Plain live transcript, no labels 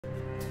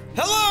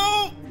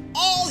Hello,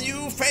 all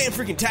you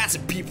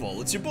fan-freaking-tastic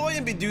people. It's your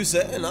boy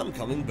Medusa, and I'm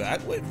coming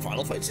back with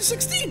Final Fantasy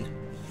 16.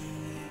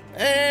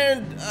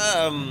 And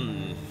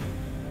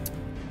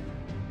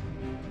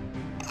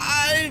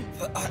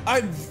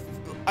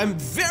I'm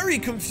very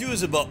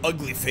confused about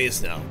Ugly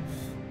Face now,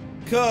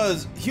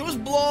 cause he was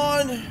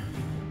blonde,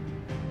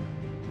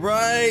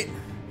 right,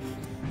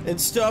 and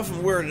stuff,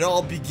 and where it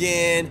all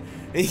began.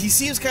 And he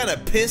seems kind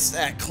of pissed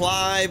at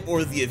Clive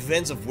or the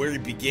events of where he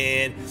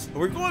began. And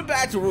we're going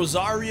back to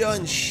Rosaria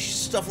and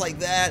stuff like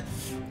that.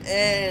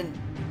 And,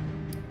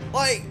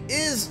 like,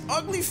 is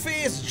Ugly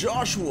Face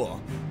Joshua,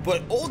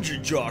 but older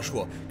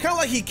Joshua? Kind of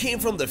like he came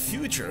from the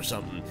future or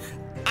something.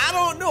 I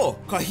don't know,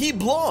 cause he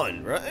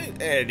blonde, right?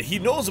 And he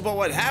knows about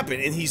what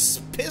happened, and he's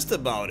pissed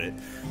about it.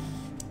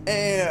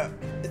 And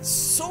it's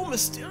so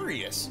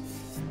mysterious.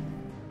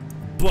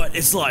 But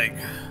it's like,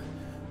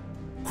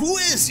 who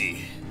is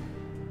he?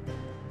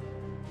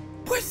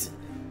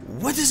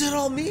 What does it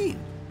all mean?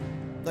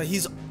 Like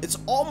it's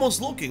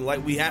almost looking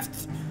like we have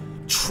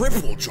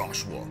triple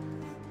Joshua.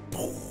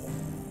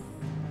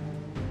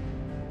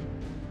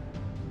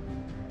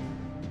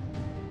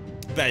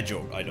 Bad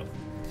joke, I know.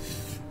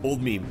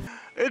 Old meme.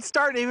 It's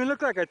starting to even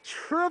look like a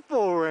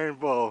triple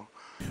rainbow.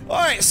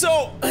 Alright,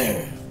 so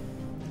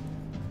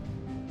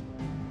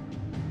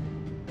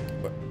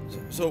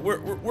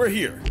we're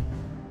here.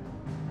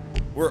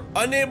 We're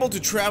unable to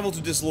travel to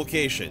this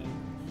location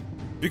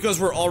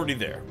because we're already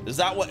there. Is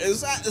that what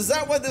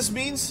this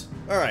means?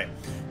 All right.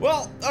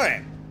 Well, all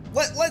right.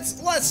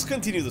 Let's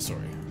continue the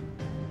story.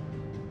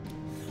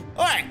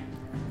 All right.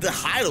 The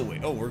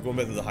Hideaway. Oh, we're going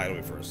back to the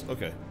Hideaway first.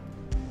 Okay.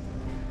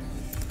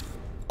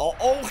 Oh,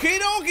 okie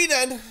dokie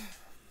then.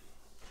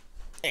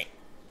 Hey.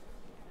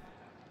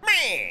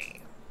 Man.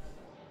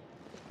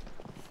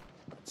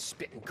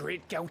 Spitting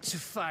great gouts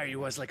of fire he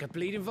was, like a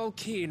bleeding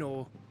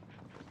volcano.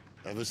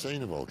 Ever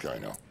seen a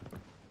volcano?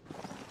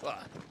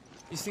 What?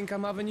 You think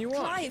I'm having you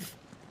on? Clive!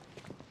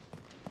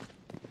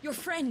 Your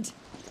friend.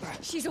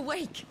 She's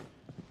awake.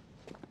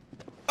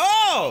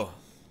 Oh!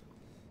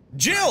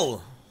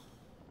 Jill!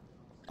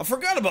 I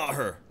forgot about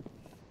her.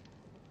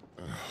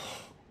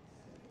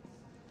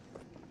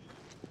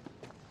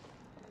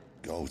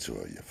 Go to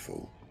her, you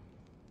fool.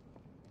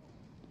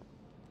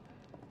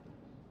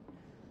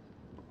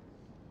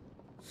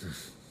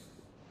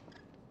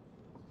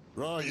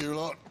 Right, you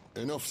lot.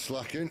 Enough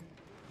slacking.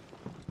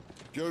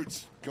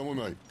 Goots, come with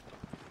me.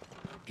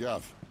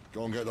 Gav,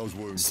 go and get those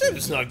wounds. His name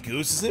is not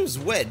Goose, his name is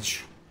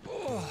Wedge.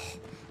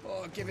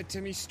 Oh, give it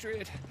to me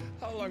straight.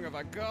 How long have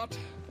I got?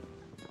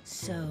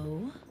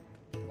 So?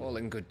 All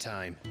in good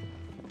time.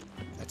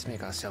 Let's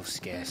make ourselves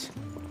scarce.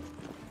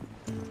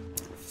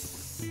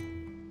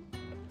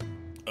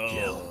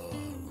 Oh.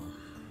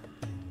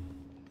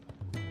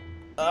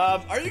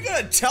 Are you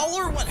gonna tell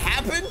her what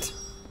happened?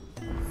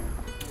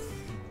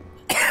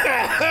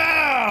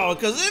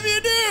 Because if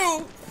you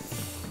do,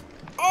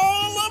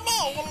 all I'm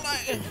all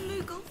like.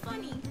 Moogle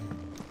funny.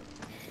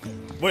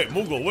 Wait,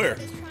 Moogle, where? What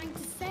I was trying to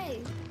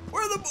say.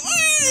 Where the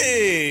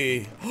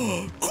hey?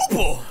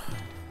 Koopo!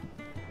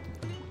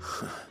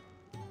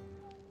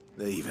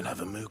 They even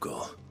have a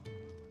Moogle.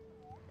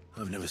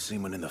 I've never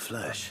seen one in the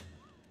flesh.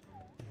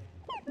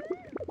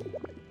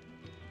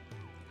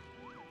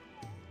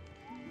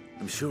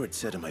 I'm sure it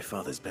said in my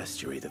father's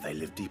bestiary that they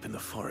live deep in the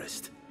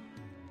forest,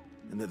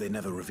 and that they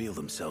never reveal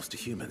themselves to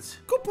humans.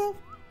 Koopo.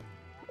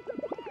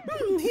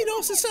 He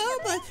knows the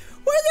sound, but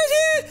what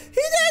is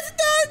he does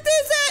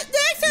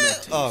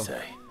this. Oh,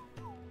 Say.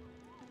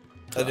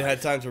 I didn't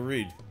have time to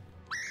read.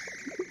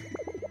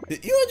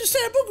 You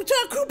understand Book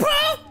Talk,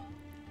 Koopo?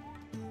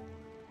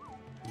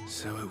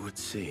 So it would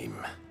seem.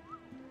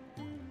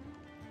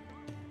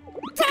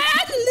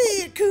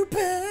 Finally,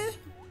 Koopo.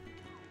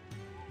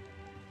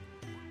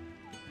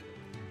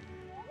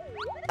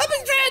 I've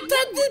been trying to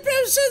touch this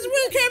person since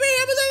we came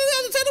here, but then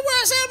understand the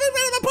word I said. I've been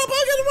my papa,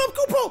 get him up,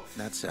 Koopo.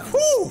 That sounds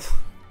Whew.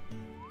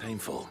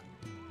 painful.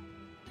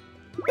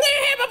 We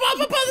didn't hear my papa,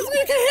 you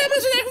can't hear me,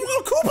 so they can go,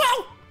 Koopo.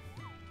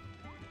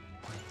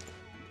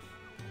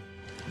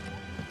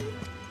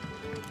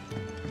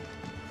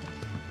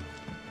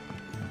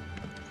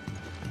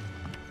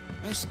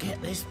 Let's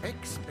get this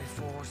fixed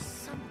before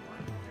someone...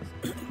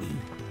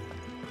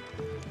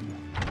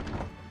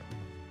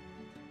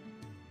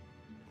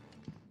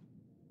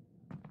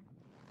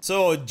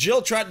 So,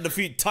 Jill tried to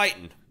defeat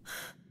Titan.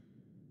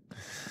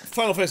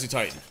 Final Fantasy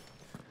Titan.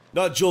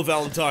 Not Jill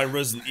Valentine,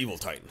 Resident Evil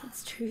Titan.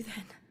 It's true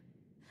then.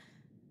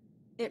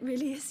 It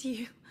really is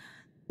you.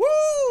 Woo!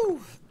 Oh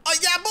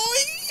yeah,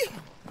 boy!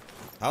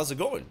 How's it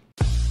going?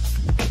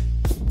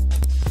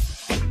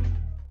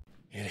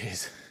 It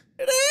is.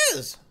 It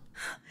is!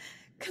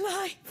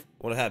 Clive!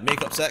 Wanna have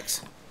makeup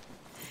sex?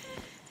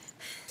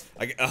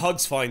 A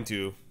hug's fine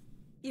too.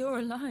 You're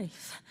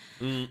alive.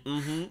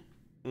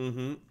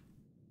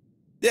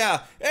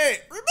 Yeah, hey,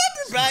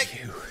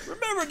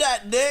 remember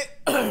that day,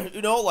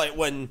 you know, like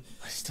when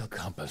I still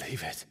can't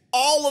believe it.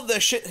 all of the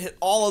shit hit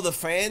all of the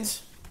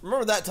fans?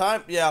 Remember that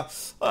time? Yeah,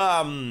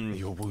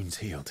 Your wound's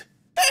healed.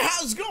 hey,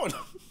 how's it going?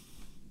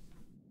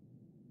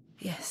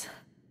 Yes.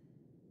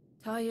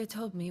 Talia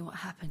told me what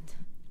happened.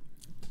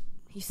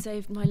 You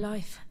saved my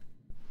life.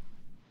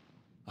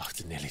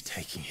 After nearly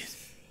taking it,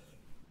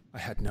 I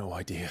had no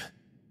idea.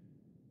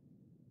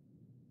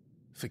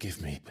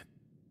 Forgive me, but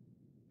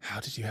how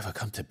did you ever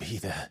come to be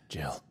there,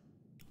 Jill?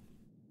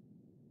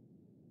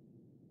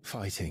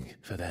 Fighting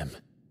for them.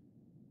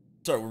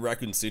 Start with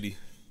Raccoon City.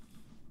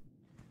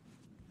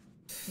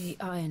 The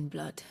Iron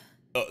Blood.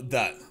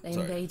 They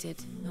invaded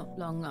not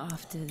long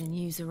after the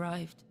news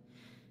arrived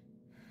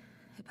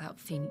about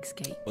Phoenix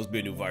Gate. Must be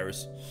a new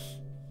virus.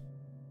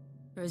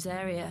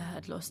 Rosaria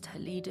had lost her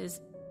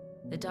leaders.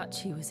 The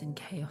Duchy was in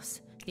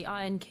chaos. The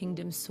Iron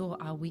Kingdom saw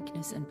our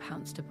weakness and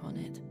pounced upon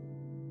it.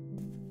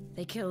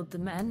 They killed the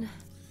men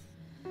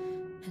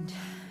and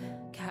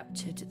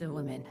captured the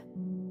women.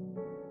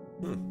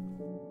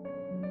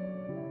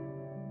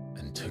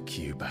 And took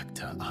you back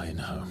to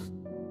Ironhome.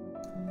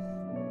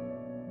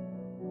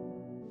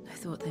 I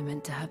thought they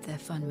meant to have their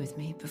fun with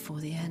me before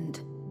the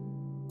end.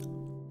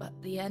 But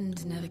the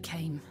end never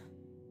came.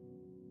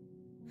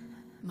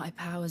 My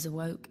powers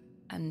awoke,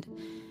 and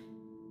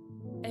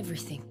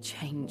everything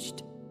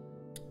changed.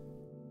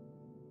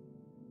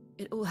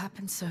 It all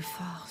happened so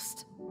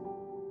fast.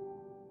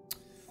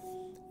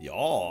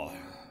 Yeah.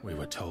 We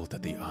were told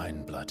that the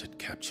Iron Blood had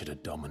captured a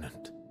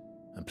dominant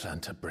and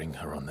planned to bring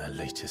her on their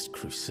latest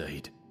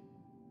crusade.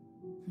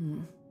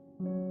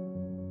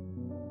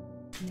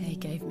 They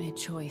gave me a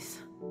choice.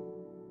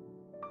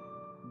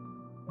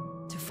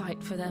 To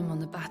fight for them on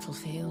the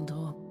battlefield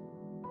or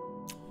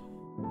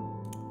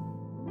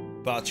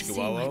see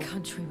my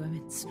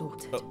countrywomen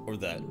slaughtered. Or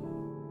that.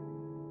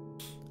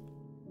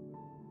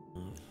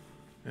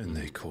 And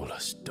they call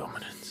us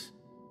dominants.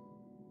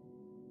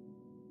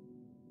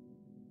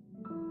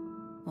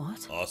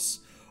 What? Us.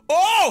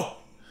 Oh!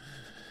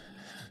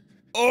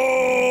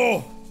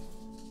 Oh!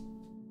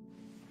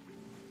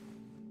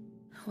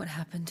 What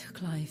happened to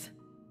Clive?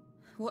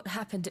 What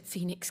happened at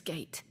Phoenix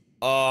Gate?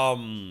 Hey,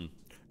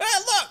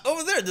 look!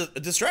 Over there, a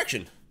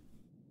distraction.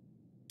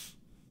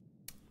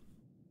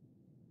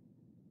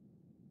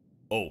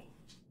 Oh.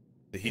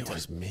 It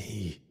was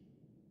me.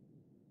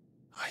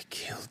 I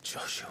killed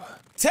Joshua.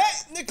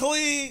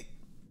 Technically...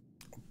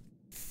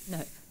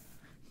 No.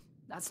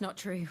 That's not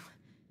true.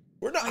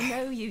 We're not... I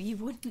know you. You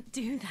wouldn't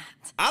do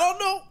that. I don't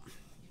know.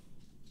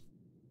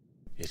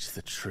 It's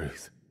the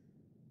truth.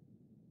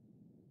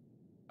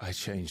 I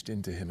changed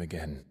into him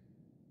again.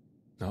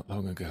 Not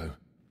long ago.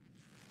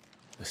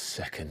 The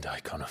second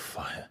icon of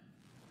fire.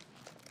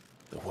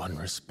 The one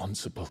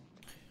responsible.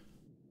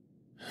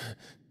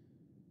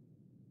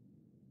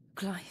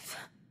 Clive.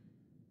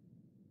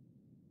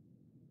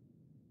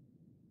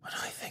 When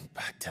I think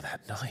back to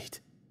that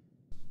night...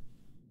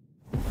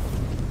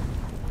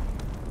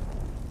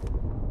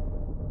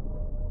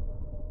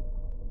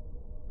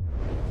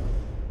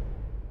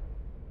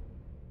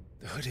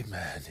 The hooded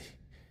man,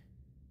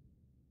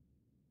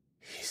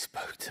 he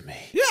spoke to me.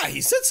 Yeah, he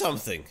said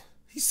something.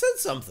 He said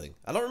something.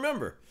 I don't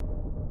remember.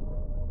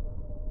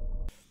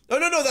 Oh,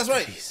 no, that's right.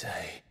 What did he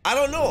say? I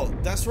don't know.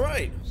 That's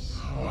right.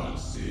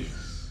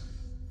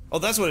 Oh,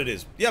 that's what it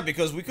is. Yeah,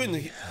 because we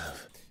couldn't...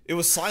 It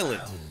was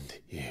silent. Found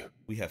you.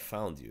 We have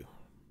found you.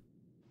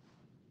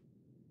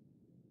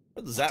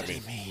 What does that What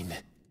did mean? he mean?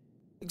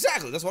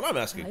 Exactly, that's what I'm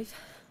asking. Clive.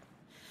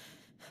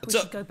 What's We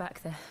up? should go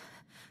back there.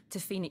 To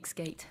Phoenix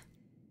Gate.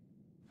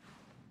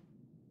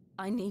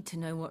 I need to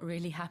know what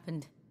really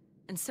happened.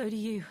 And so do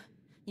you.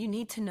 You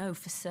need to know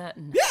for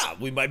certain. Yeah,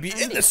 we might be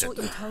And if innocent.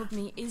 what you told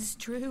me is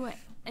true,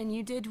 and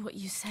you did what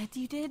you said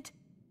you did,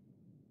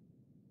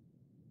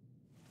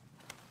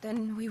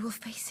 then we will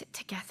face it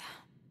together.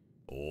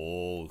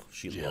 Oh,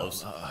 she Jill,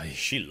 loves him.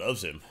 She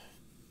loves him.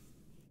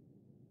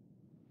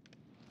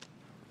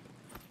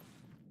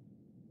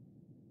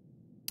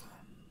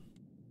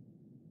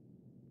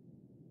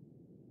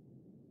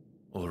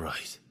 All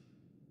right.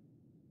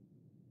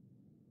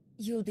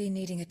 You'll be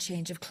needing a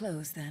change of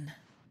clothes, then.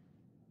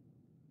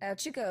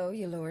 Out you go,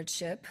 your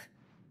lordship.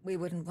 We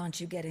wouldn't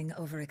want you getting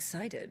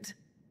overexcited.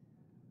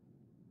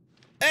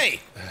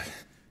 Hey!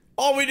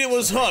 All we did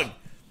was hug.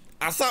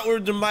 I thought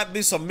there might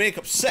be some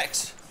makeup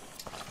sex.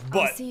 But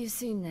I'll see you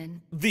soon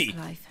then,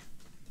 Clive.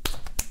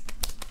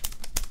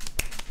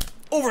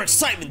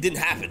 Overexcitement didn't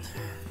happen.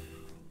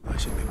 I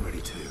should be ready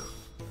too.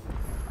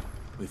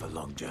 We've a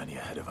long journey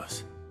ahead of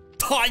us.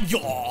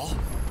 Hiya!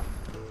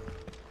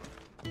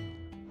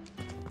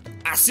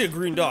 I see a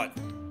green dot.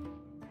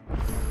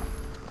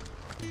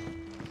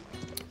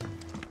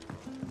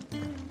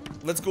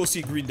 Let's go see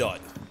a green dot.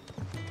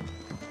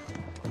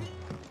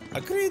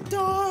 A green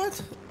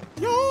dot!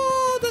 Yeah,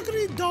 the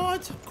green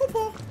dot!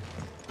 Koopa!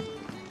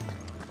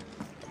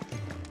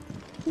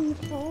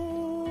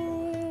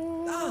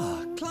 Koopa!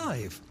 Ah,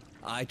 Clive.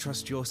 I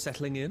trust you're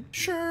settling in?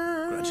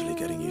 Sure. Gradually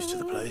getting used to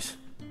the place.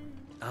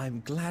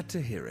 I'm glad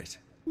to hear it.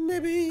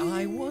 Maybe.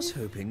 I was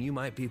hoping you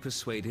might be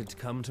persuaded to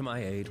come to my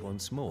aid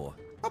once more.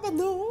 How about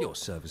no? Your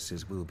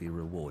services will be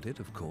rewarded,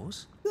 of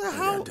course. I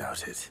don't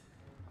doubt it.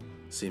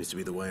 Seems to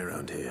be the way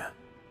around here.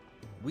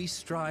 We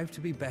strive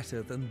to be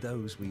better than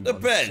those we once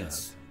Depends.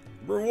 served.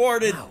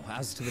 Rewarded Now,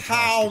 as to the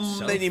how task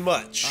itself, many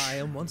much? I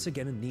am once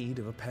again in need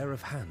of a pair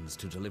of hands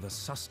to deliver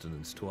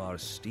sustenance to our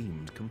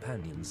esteemed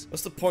companions.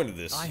 What's the point of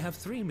this? I have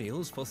 3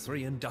 meals for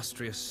 3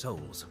 industrious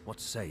souls.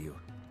 What say you?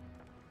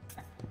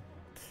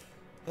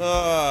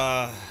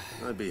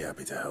 I'd be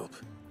happy to help.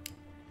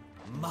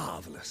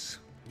 Marvelous.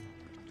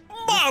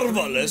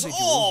 Marvelous! Individuals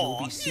Oh,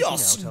 will be seeking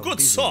yes, out good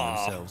busying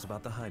sir. themselves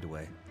about the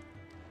hideaway.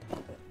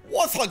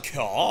 What thank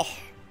you.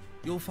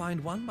 You'll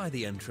find one by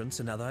the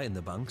entrance, another in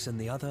the bunks, and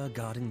the other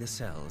guarding the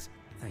cells.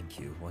 Thank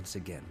you once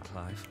again,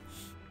 Clive.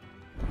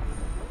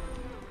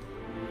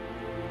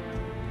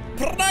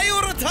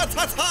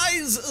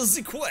 Prioritize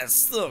the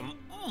quest. Oh.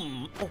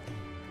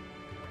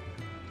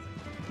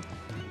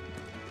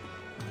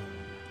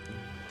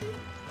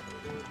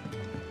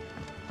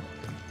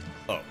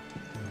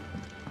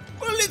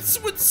 Well, it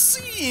would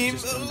seem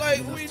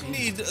like we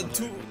need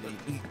to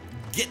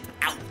get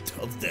out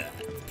of that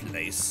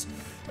place.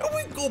 And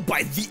we go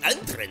by the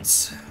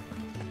entrance.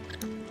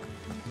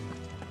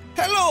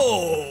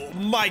 Hello,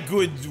 my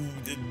good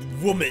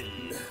woman.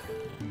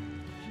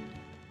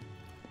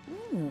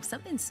 Ooh,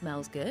 something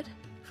smells good.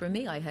 For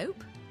me, I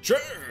hope. Sure.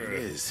 It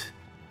is.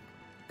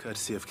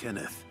 Courtesy of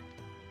Kenneth.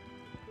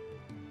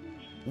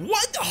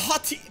 One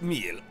hearty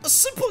meal, a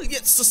simple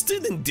yet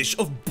sustaining dish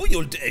of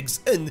boiled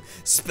eggs and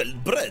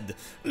spelled bread,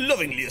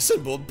 lovingly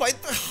assembled by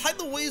the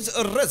Hideaway's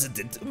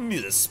resident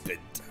Millspit.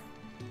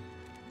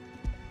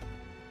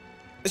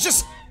 It's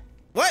just,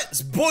 what?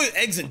 It's boiled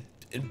eggs and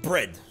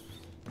bread.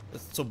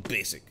 That's so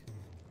basic.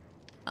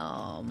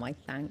 Oh, my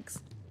thanks.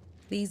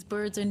 These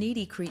birds are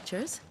needy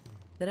creatures.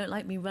 They don't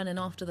like me running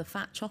after the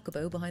fat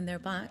chocobo behind their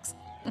backs.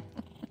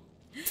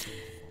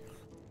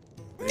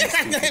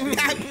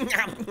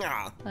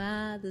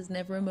 Ah, there's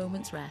never a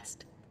moment's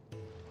rest.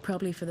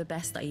 Probably for the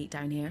best I eat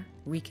down here,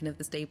 reeking of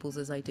the staples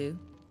as I do.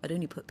 I'd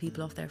only put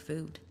people off their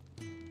food.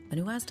 And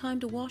who has time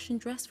to wash and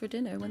dress for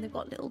dinner when they've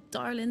got little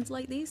darlings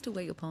like these to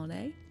wait upon,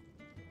 eh?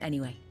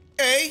 Anyway,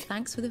 Eh?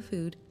 thanks for the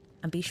food,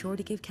 and be sure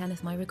to give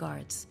Kenneth my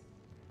regards.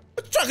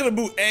 What you talking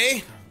about, eh?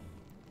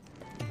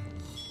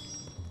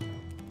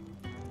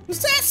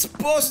 Was that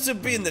supposed to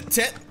be in the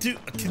tent to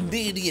a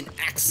Canadian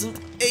accent,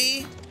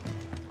 eh?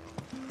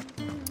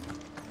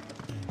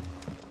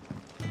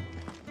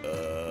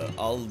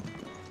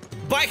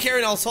 Bye,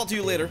 Karen, I'll talk to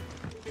you later.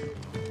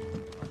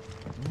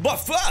 But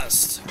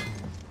first,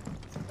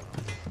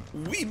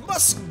 we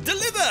must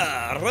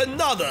deliver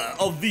another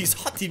of these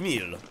hearty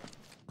meal.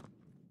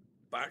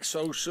 Back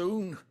so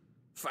soon?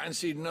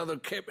 Fancied another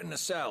kip in the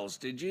cells,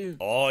 did you?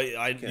 Oh,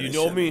 you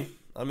know me.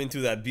 I'm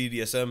into that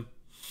BDSM.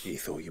 He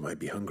thought you might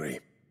be hungry.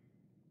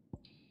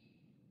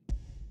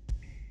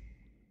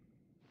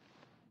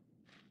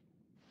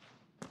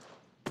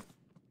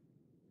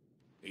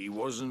 He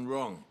wasn't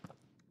wrong.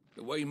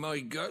 The way my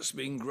gut's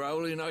been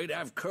growling, I'd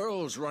have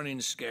curls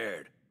running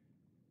scared.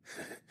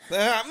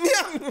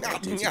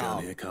 Activity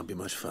down here can't be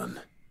much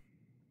fun.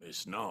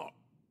 It's not.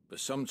 But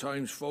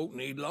sometimes folk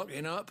need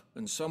locking up,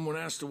 and someone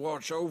has to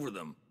watch over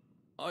them.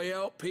 I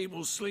help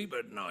people sleep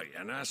at night,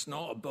 and that's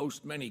not a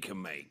boast many can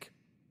make.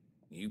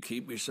 You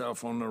keep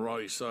yourself on the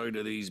right side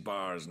of these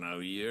bars now,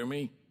 you hear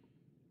me?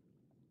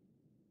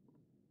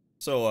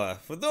 So,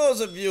 for those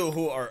of you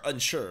who are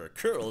unsure,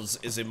 Curls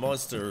is a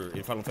monster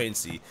in Final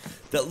Fantasy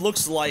that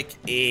looks like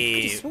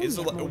a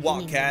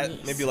wild cat,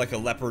 maybe like a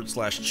leopard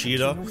slash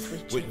cheetah,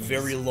 with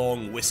very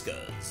long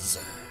whiskers.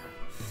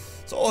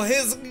 So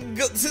his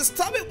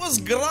stomach was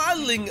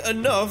growling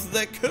enough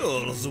that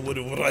Curls would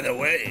run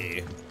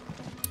away.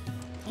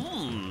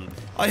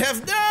 I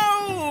have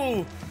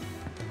now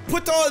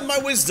put on my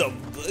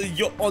wisdom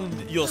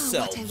on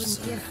yourselves. What I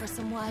wouldn't give for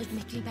some wild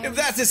Mickleberries. If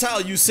that is how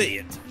you say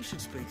it. You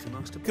should speak to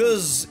Master.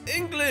 Because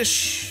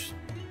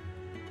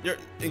your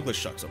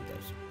English sucks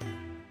sometimes.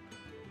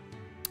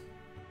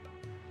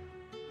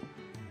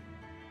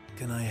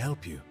 Can I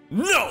help you?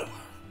 No!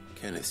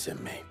 Kenneth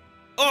sent me.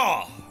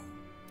 Oh!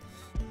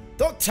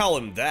 Don't tell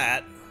him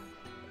that.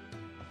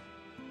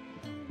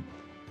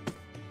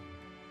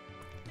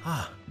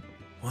 Ah,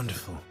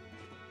 wonderful.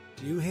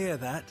 Do you hear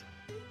that?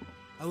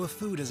 Our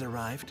food has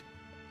arrived.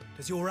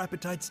 Does your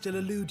appetite still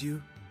elude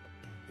you?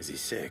 Is he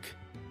sick?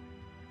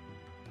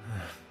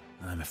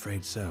 I'm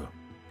afraid so.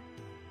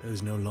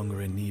 Those no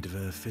longer in need of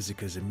a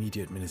physicker's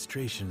immediate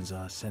ministrations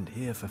are sent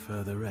here for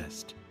further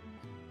rest.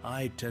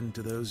 I tend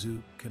to those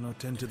who cannot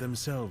tend to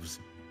themselves,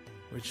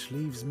 which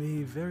leaves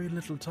me very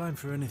little time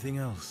for anything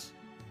else.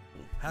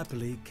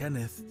 Happily,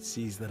 Kenneth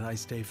sees that I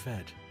stay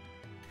fed.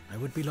 I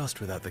would be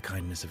lost without the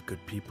kindness of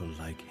good people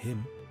like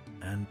him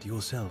and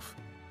yourself.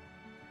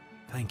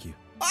 Thank you.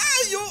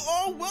 You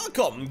are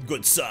welcome,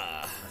 good sir.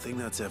 I think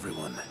that's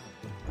everyone.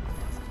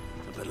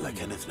 I better let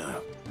Kenneth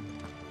know.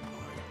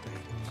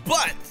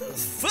 But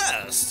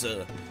first,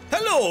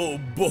 hello,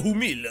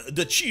 Bohumil,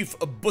 the chief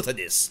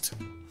botanist.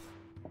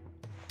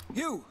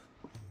 You,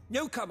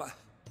 newcomer,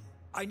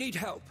 I need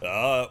help.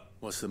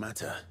 What's the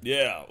matter?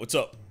 Yeah, what's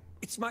up?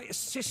 It's my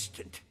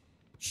assistant.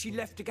 She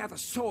left to gather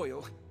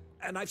soil,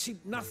 and I've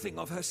seen nothing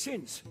of her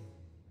since.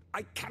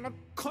 I cannot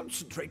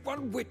concentrate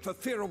one whit for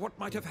fear of what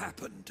might have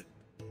happened.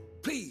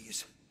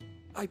 Please,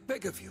 I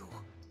beg of you.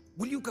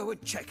 Will you go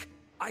and check?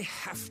 I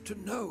have to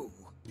know.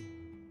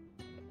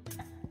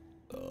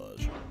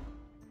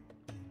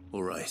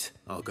 All right,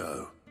 I'll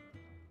go.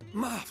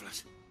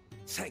 Marvelous.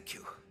 Thank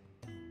you.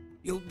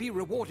 You'll be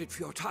rewarded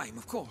for your time,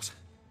 of course.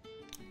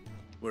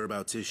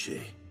 Whereabouts is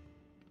she?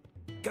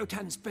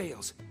 Gotan's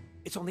Bales.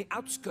 It's on the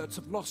outskirts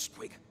of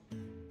Lostwig.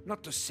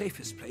 Not the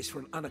safest place for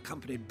an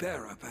unaccompanied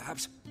bearer,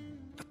 perhaps,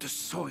 but the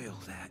soil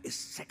there is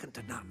second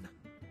to none.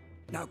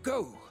 Now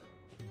go,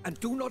 and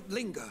do not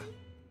linger.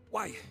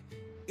 Why,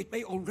 it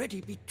may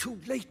already be too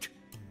late.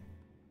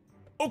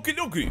 Okie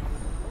dokie.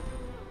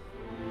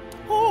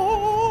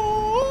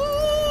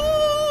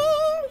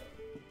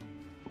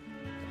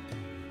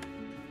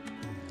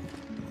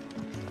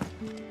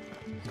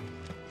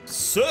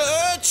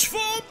 Search for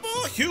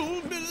more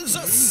humans,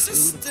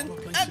 assistant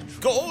at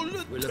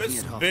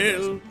Galton's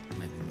Bill.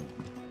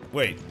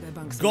 Wait,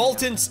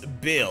 Galton's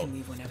Bill.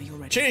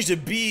 Change the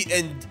B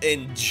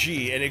and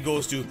G, and it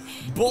goes to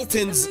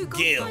Bolton's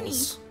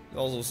Gales.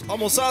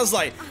 Almost sounds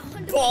like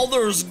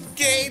Baldur's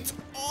Gate.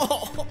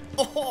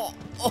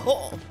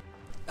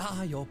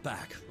 Ah, you're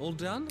back. All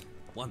done?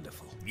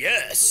 Wonderful.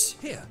 Yes.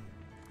 Here,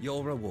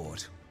 your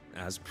reward,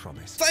 as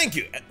promised. Thank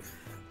you.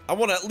 I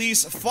want at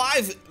least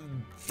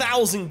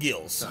 5,000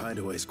 gills. The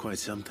Hideaway's quite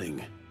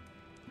something.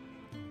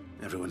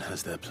 Everyone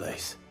has their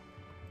place.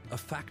 A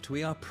fact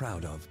we are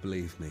proud of,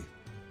 believe me.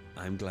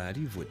 I'm glad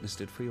you've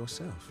witnessed it for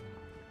yourself.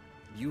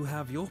 You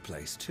have your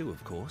place too,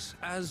 of course,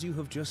 as you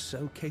have just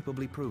so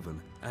capably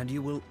proven, and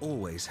you will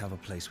always have a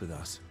place with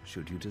us,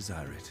 should you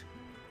desire it.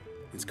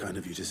 It's kind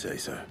of you to say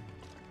so.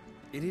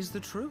 It is the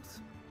truth,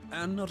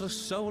 and not a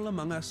soul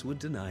among us would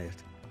deny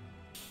it.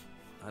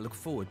 I look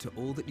forward to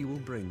all that you will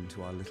bring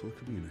to our little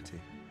community.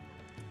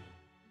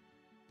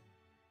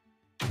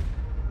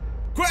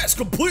 Quest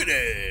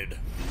completed!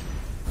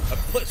 A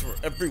place for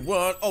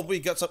everyone. Oh, we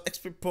got some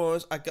XP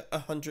points. I got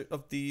 100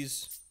 of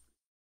these.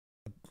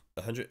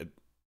 100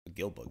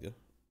 gil bug, yeah?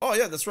 Oh,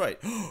 yeah, that's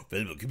right.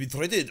 Valuable can be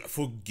traded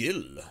for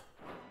gil.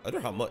 I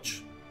don't know how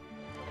much.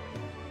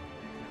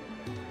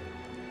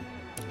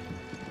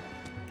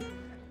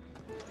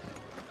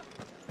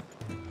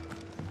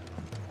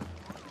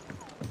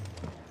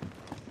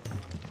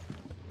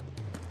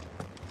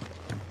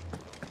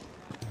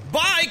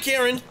 Bye,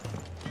 Karen!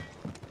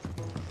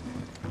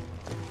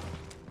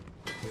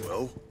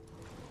 Well?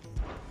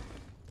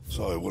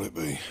 So, what'll it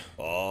be?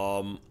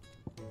 Oh.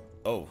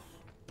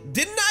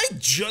 Didn't I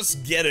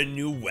just get a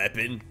new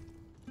weapon?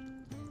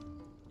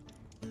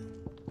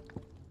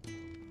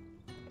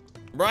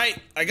 Right?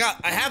 I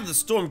have the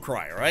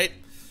Stormcry, right?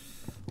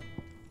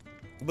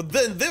 But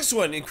then this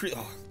one increased.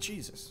 Oh,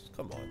 Jesus.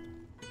 Come on.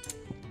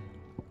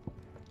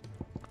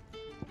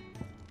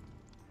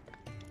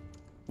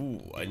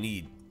 Ooh, I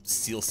need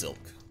Steel Silk.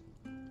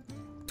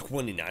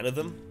 29 of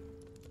them?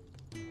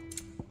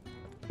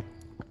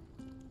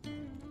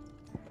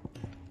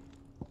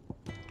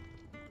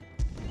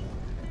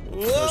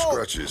 No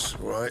scratches,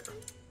 right?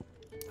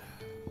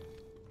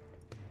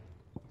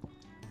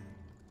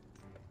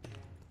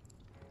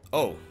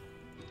 Oh.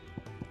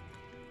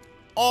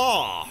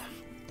 Oh.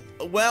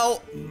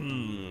 Well,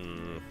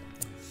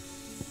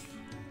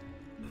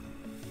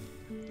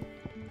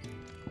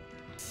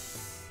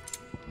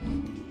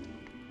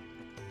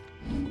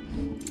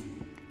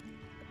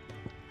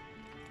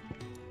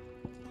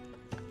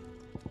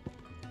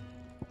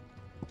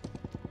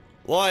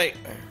 like,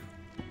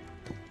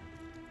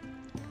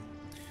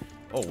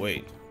 oh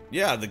wait,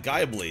 yeah, the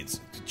Gaia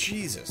blades.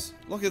 Jesus,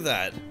 look at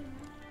that.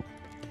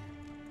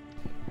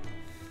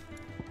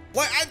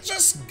 Like, I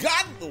just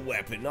got the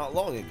weapon not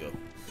long ago.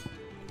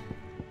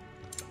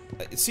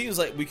 It seems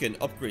like we can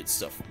upgrade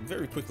stuff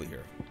very quickly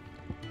here.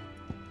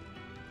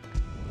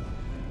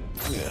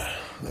 Yeah,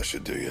 that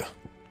should do you.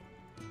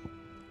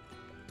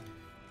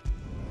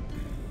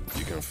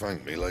 You can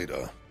thank me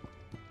later.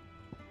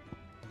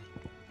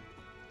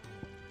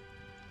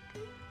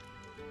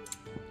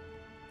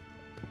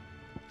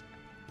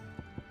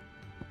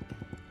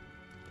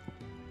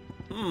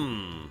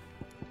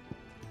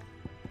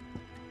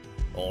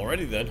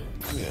 Alrighty then.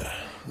 Yeah,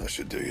 that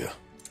should do you.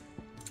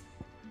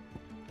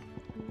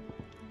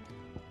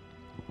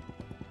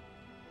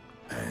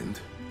 And?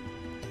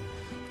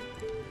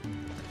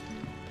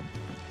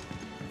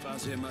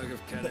 Fancy a mug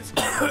of Kenneth.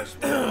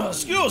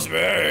 Excuse me.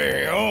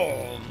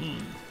 Oh.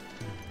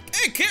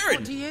 Hey, Karen.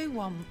 What do you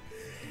want?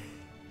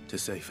 To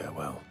say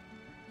farewell.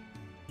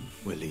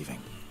 We're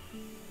leaving.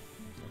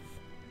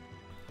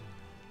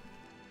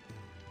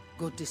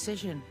 Good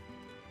decision.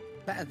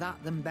 Better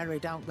that than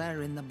buried out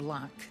there in the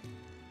black.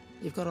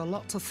 You've got a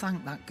lot to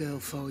thank that girl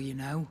for, you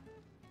know.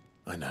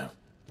 I know.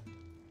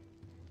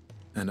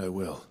 And I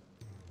will.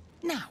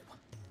 Now,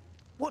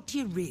 what do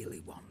you really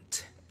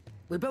want?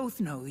 We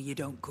both know you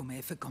don't come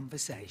here for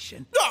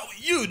conversation. No,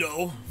 you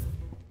know.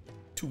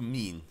 Too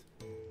mean.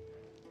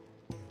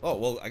 Oh,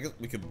 well, I guess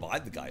we could buy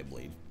the Gaia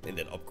blade and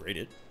then upgrade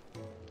it.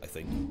 I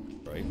think,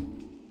 right?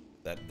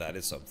 That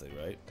is something,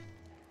 right?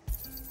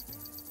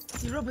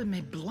 You're rubbing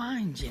me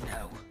blind, you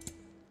know.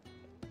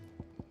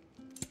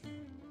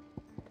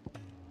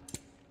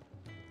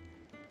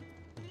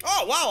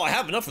 Oh, wow, I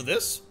have enough for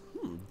this.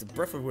 The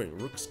Breath of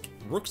Wind,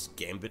 Rook's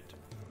Gambit.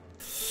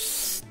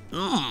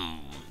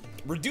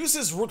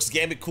 Reduces Rook's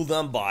Gambit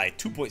cooldown by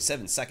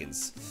 2.7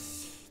 seconds.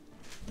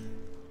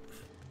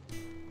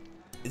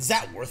 Is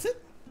that worth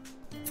it?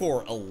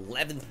 For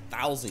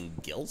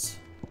 11,000 gills?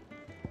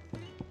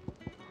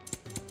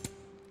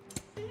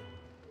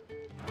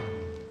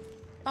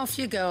 Off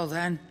you go,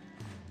 then.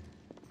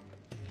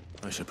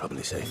 I should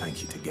probably say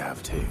thank you to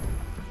Gav, too.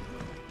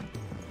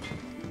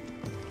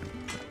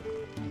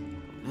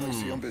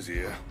 See, I'm busy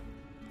here.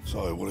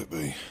 So, what'll it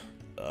be?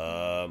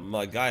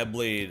 My Gaia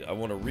Blade. I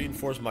want to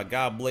reinforce my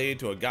Gaia Blade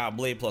to a Gaia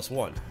Blade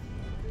 +1.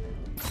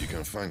 You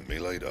can thank me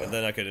later. And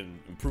then I can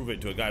improve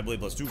it to a Gaia Blade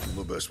 +2.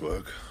 My best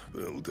work,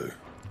 but it'll do. There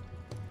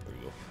we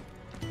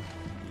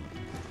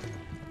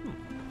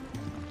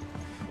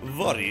go.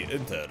 Very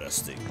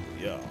interesting,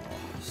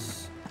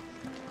 yes.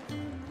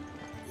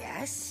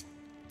 Yes?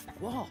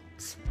 What?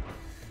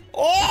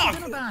 Oh! I'm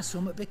gonna buy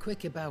something, be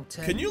quick about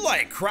it. Can you,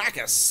 like, crack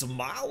a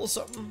smile or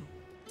something?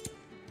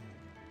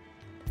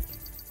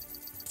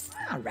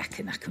 I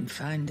reckon I can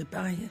find a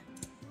buyer.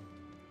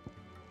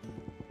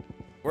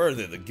 Where are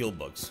they, the gill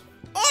bugs?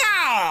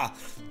 Ah!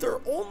 They're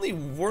only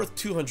worth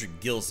 200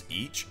 gills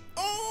each.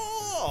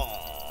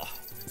 Oh!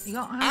 You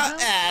got I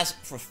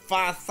asked for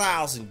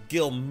 5,000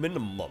 gil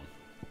minimum.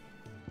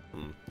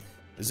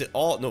 Is it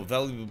all? No,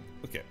 valuable.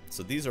 Okay,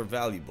 so these are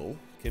valuable.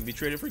 Can be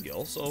traded for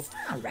gil, so...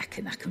 I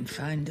reckon I can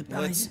find a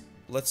buyer.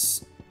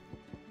 Let's...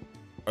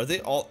 Are they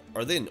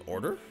in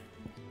order?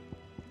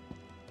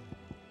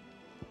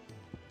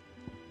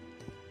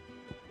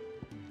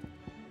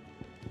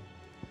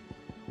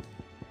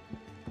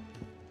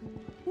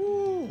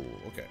 Ooh,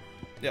 okay.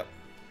 Yep.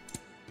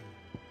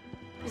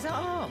 Is that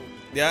all?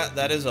 Yeah,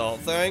 that is all.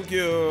 Thank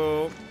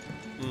you.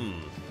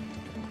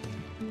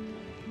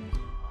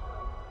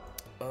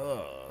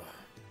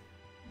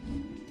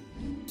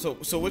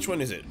 So which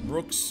one is it?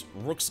 Rook's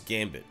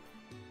Gambit.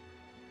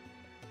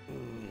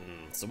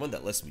 It's the one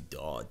that lets me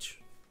dodge.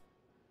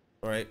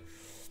 All right,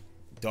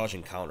 dodge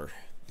and counter.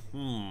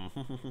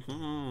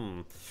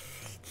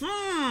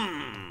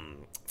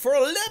 For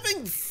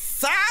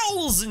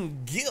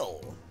 11,000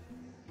 gil,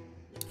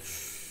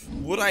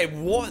 would I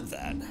want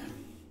that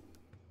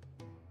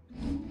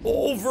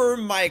over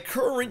my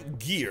current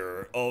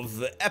gear of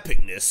the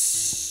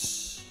epicness?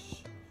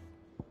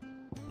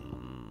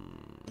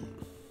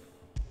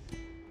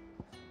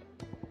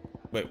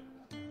 Wait.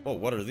 Oh,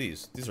 what are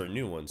these? These are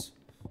new ones.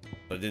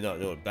 I did not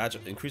know it. Badge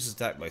increases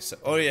attack by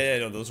oh yeah,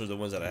 no, those are the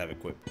ones that I have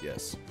equipped.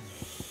 Yes.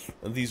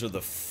 And these are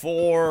the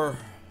 4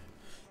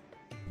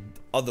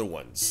 other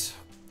ones.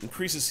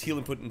 Increases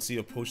healing potency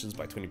of potions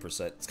by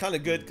 20%. It's kind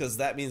of good because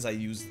that means I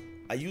use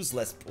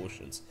less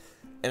potions,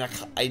 and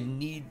I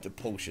need the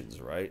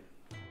potions, right?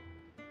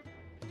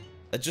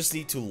 I just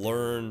need to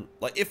learn.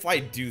 Like if I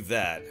do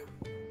that,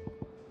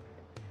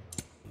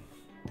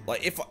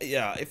 like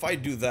if I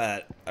do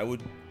that, I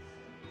would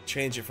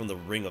change it from the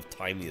Ring of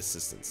Timely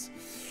Assistance.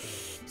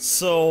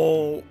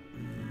 So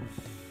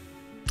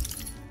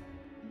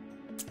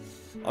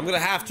I'm gonna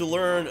have to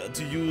learn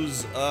to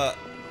use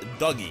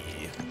Dougie,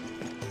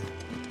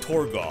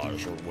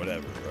 Torgaj, or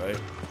whatever, right?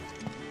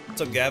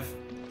 What's up, Gav?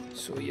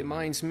 So your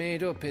mind's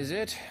made up, is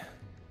it?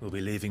 We'll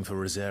be leaving for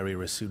Rosaria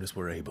as soon as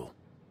we're able.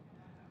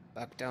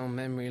 Back down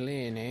memory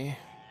lane, eh?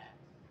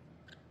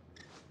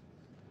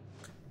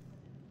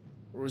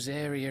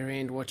 Rosaria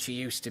ain't what she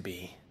used to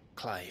be,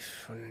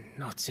 Clive.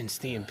 Not since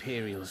the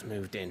Imperials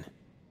moved in.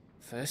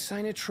 First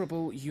sign of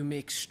trouble, you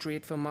make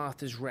straight for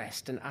Martha's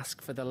Rest and ask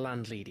for the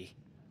landlady.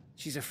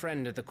 She's a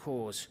friend of the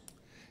cause.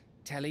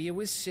 Tell her you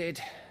was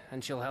Sid,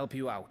 and she'll help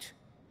you out.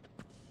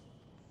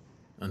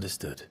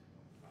 Understood.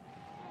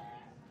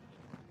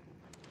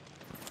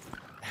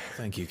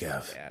 Thank you,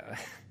 Gav. Yeah.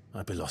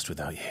 I'd be lost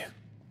without you.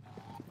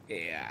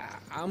 Yeah,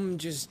 I'm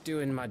just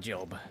doing my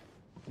job.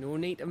 No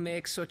need to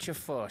make such a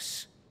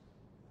fuss.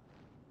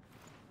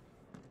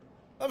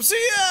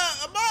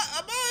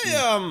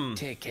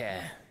 Take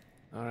care.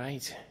 All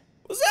right.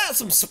 Was that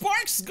some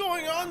sparks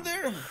going on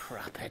there?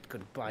 Craphead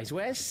goodbyes.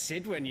 Where's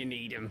Sid when you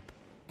need him?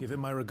 Give him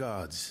my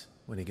regards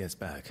when he gets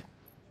back.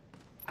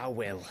 I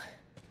will.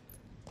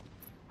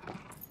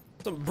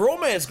 Some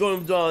bromance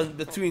going on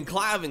between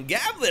Clive and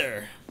Gav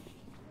there.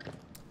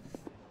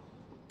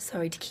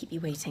 Sorry to keep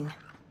you waiting.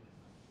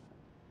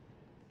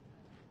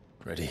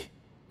 Ready,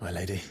 my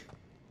lady?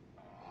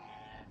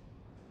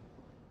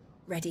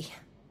 Ready.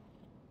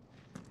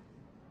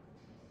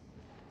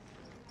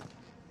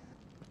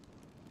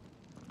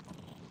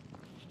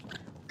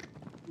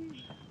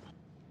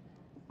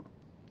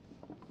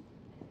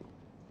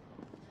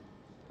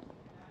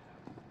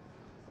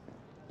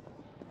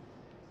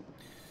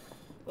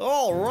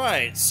 All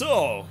right,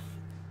 so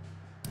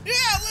yeah,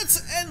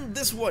 let's end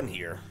this one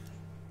here,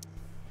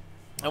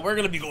 and we're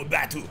gonna be going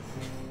back to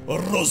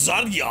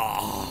Rosaria,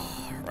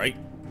 right?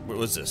 What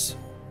was this?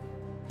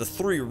 The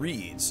 3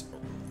 reeds.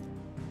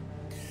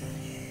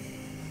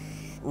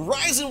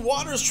 Rising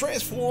waters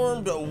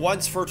transformed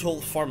once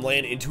fertile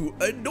farmland into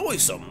a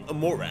noisome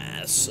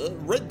morass,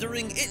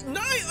 rendering it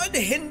nigh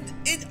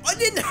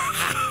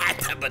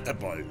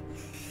uninhabitable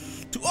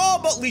to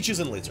all but leeches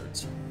and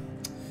lizards.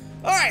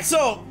 Alright,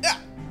 so, yeah,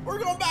 we're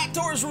going back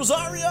towards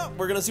Rosaria.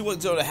 We're gonna see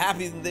what's going to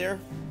happen there.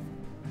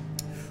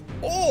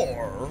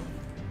 Or,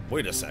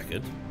 wait a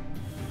second.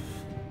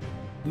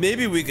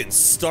 Maybe we can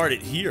start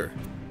it here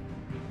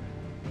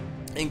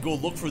and go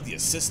look for the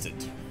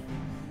assistant.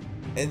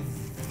 And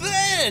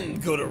then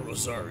go to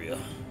Rosaria.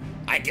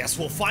 I guess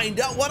we'll find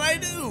out what I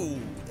do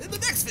in the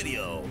next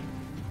video.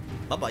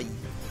 Bye-bye.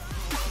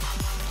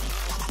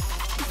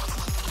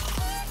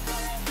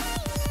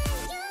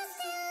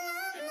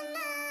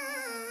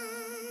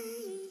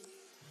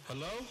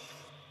 Hello?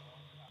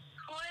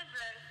 Who is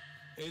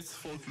it? It's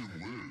fucking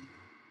weird.